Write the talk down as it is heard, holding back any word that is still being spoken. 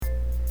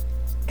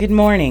Good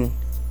morning.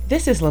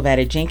 This is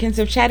Lavetta Jenkins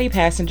of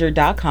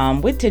ChattyPassenger.com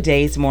with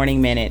today's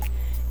Morning Minute.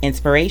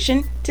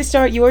 Inspiration to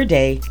start your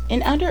day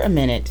in under a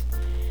minute.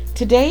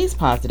 Today's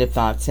positive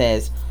thought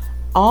says,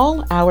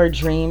 all our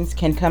dreams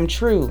can come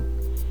true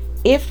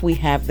if we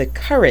have the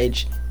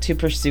courage to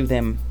pursue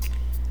them.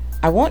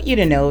 I want you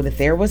to know that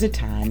there was a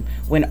time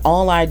when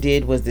all I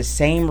did was the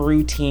same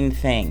routine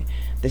thing,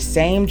 the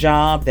same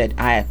job that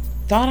I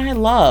thought I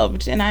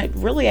loved, and I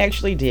really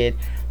actually did,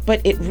 but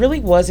it really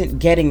wasn't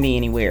getting me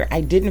anywhere.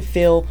 I didn't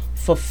feel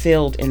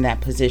fulfilled in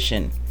that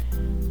position.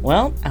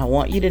 Well, I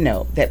want you to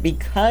know that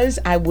because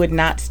I would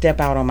not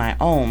step out on my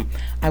own,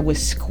 I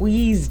was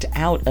squeezed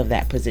out of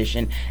that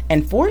position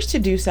and forced to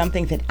do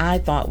something that I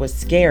thought was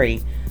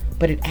scary,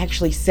 but it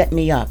actually set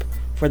me up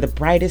for the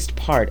brightest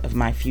part of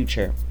my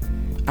future.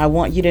 I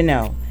want you to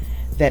know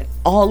that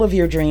all of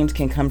your dreams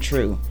can come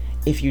true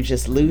if you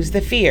just lose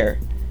the fear,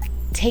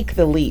 take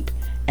the leap,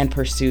 and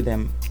pursue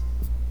them.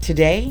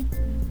 Today,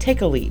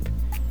 take a leap.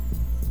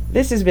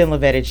 This has been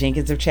Lavetta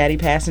Jenkins of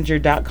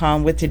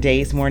ChattyPassenger.com with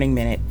today's Morning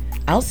Minute.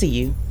 I'll see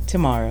you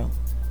tomorrow.